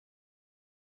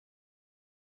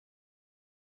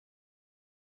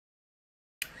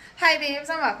Hi babes,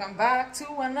 and welcome back to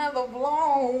another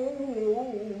vlog.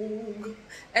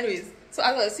 Anyways, so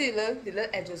as I see the little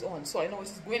edges on, so I know what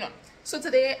is going on. So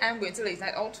today I'm going to ladies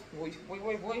night out. Boy.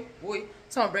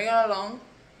 So I'm bringing along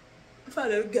for a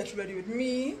little get ready with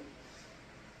me.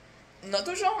 Not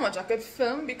too sure how much I could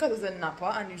film because it's a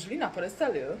Napa, and usually Napa is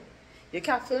tell you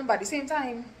can't film, but at the same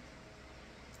time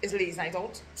it's ladies night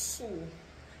out. So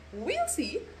we'll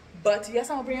see. But yes,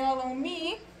 I'm bringing along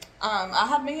me. I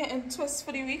had my hair in twists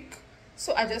for the week,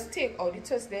 so I just take all the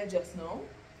twists there just now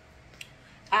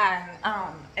and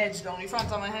edge down the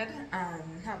front of my head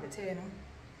and have it here,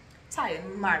 tie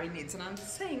and marinating and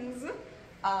things.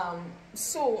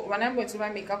 So when I'm going to do my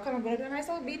makeup, because I'm going to do a nice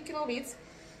little beat,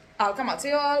 I'll come out to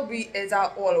you all. It's an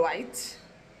all white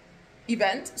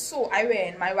event, so I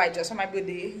wear my white dress for my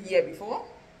birthday year before.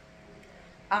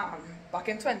 Back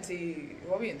in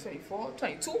 2024,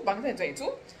 22, back in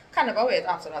 2022. Can't never wear it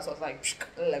after that, so I was like,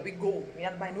 let me go. We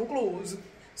had to buy no clothes.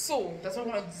 So that's what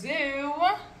I'm gonna do.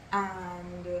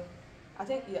 And I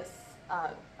think yes,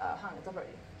 hang it up already.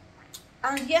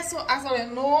 And yes, so as I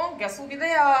know, guess who'll be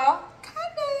there?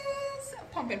 Candace,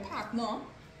 pumping partner.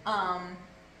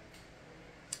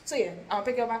 So yeah, I'll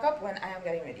pick you back up when I am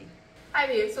getting ready. Hi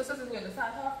babe, so since it's going to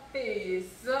start her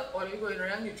face, or are you going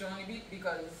around neutral on the beat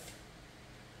because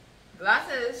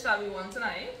glasses shall be worn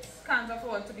tonight. Can't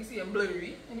afford to be seen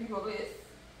blurry in the people place.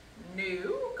 No,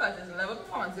 because it's level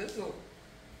performances, so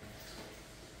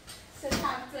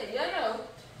time to,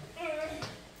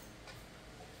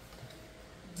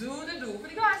 do the do for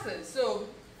the glasses. So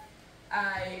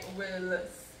I will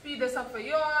speed this up for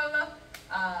y'all.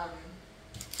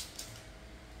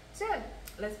 So yeah,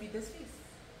 let's beat this piece.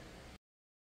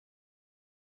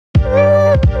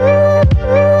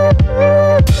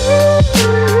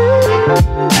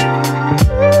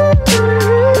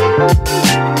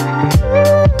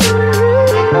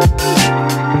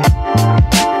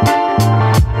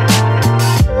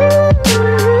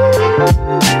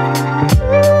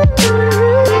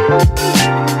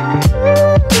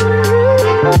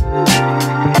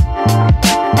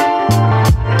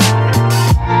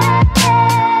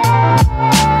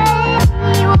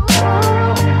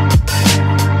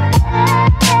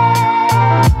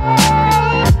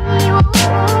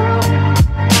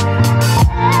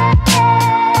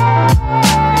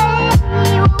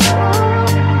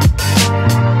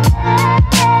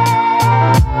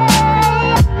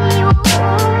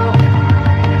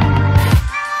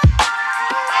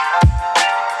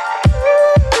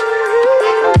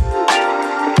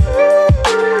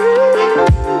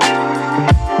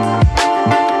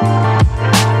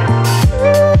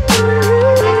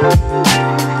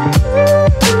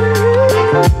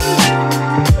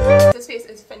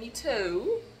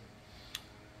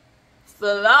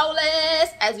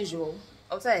 Flawless as usual.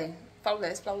 I'll say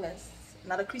flawless.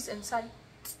 Not a crease in sight.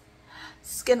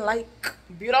 Skin like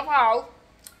beautiful.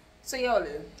 So y'all,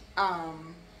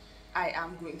 I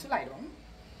am going to lie down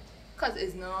because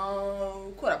it's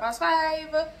now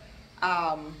 5:15.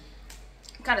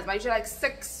 Kind of my usually like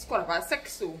 6:15.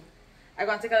 So I'm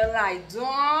gonna take a little lie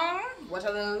down, watch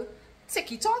a little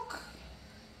TikTok,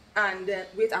 and then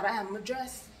wait. I am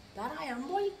dressed. That I am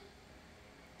boy.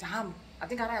 Damn, I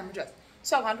think I am dressed.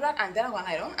 So I'm gonna do that, and then I'm gonna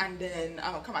lie down, and then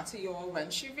I'll come back to you all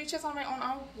when she reaches on my own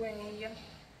way.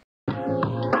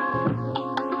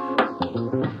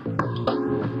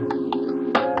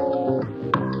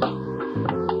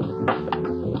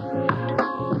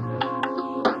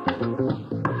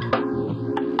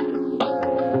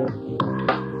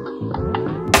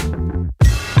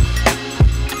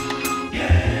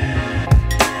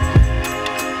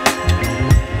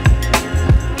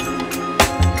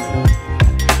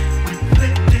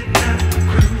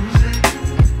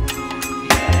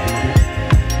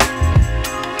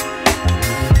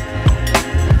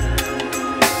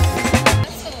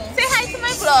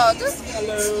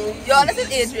 Hello. Y'all, this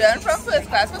is Adrian from First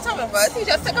Class Photographers. He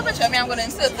just took a picture of me. I'm going to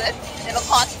insert it in a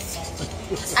cut.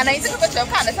 And then he took a picture of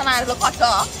Candace and I in a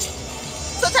cutter.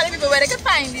 So tell the people where they can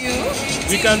find you.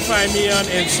 You can find me on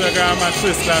Instagram at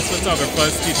First Class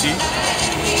Photographers TT.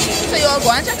 So y'all go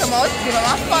and check him out. Give him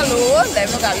a follow. Let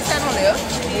me know Gabby send on there.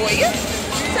 Boy.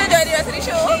 So enjoy the rest of the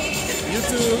show. You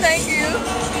too. Thank you.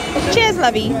 Cheers,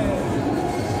 lovey.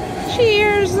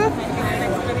 Cheers.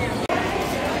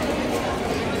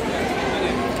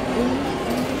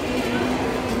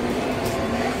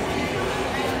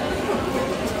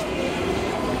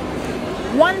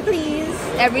 One, please.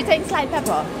 Everything slide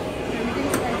pepper.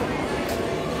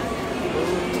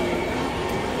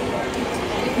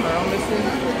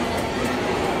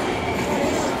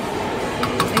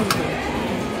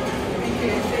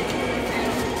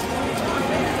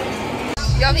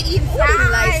 Yo, gotta be inside.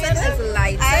 License is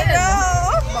license. I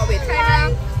know. But wait, try now.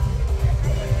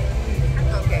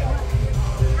 Okay.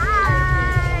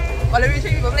 Hi. Well, let me show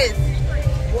you my place.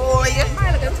 Boy.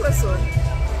 Hi, look into a soon.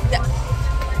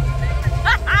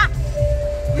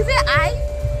 You say I?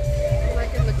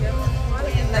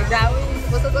 Looking. Like that way?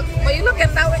 What's it look? Why you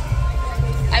looking that way?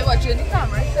 I watch you in the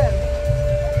camera, sir.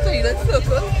 So you don't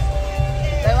circle.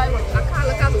 That's why I watch. I can't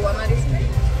look at the one at this.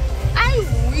 I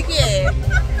wicked.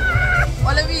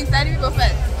 All of you inside the people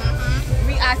first.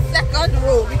 We are second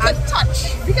row. We could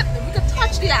touch. We could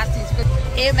touch the artist.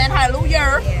 Amen.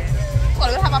 Hallelujah. Yeah. So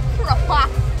we'll have a proper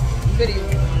video.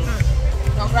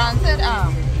 Now granted,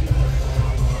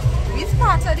 we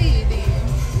started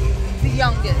the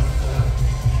youngest.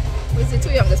 We see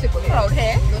two youngest people here. Crowd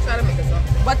here. Don't try to make us up.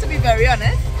 But to be very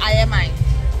honest, I am mine.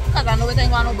 Because I know what I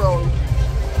want to brawl.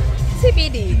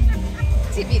 TBD.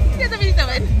 Yes,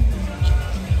 TBD.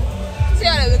 See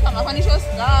how they will come up on the show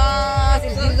start.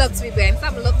 The looks, we bring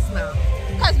some looks now.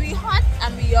 Because we hot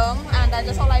and we young and that's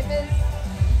just how life is.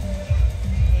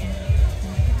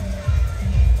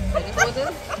 Ready for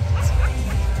this?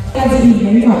 As the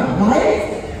evening comes,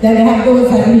 right? Then we have those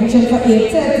that reach in for 8:30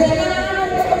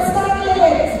 and they can start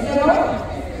late, you know?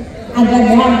 And then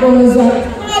we have those that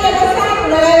they can start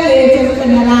really late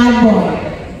and a hard boy.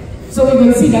 So we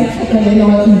will see that trickling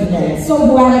all evening. So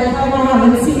while I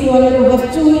haven't seen you all in over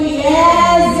 2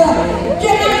 years,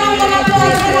 give me a round of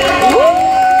applause for that.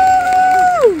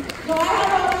 No, I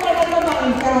have a friend at the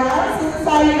banker since I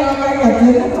got to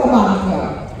the banker.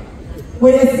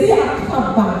 When you see a club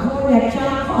bank, when you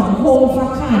can't come home for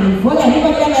carnival,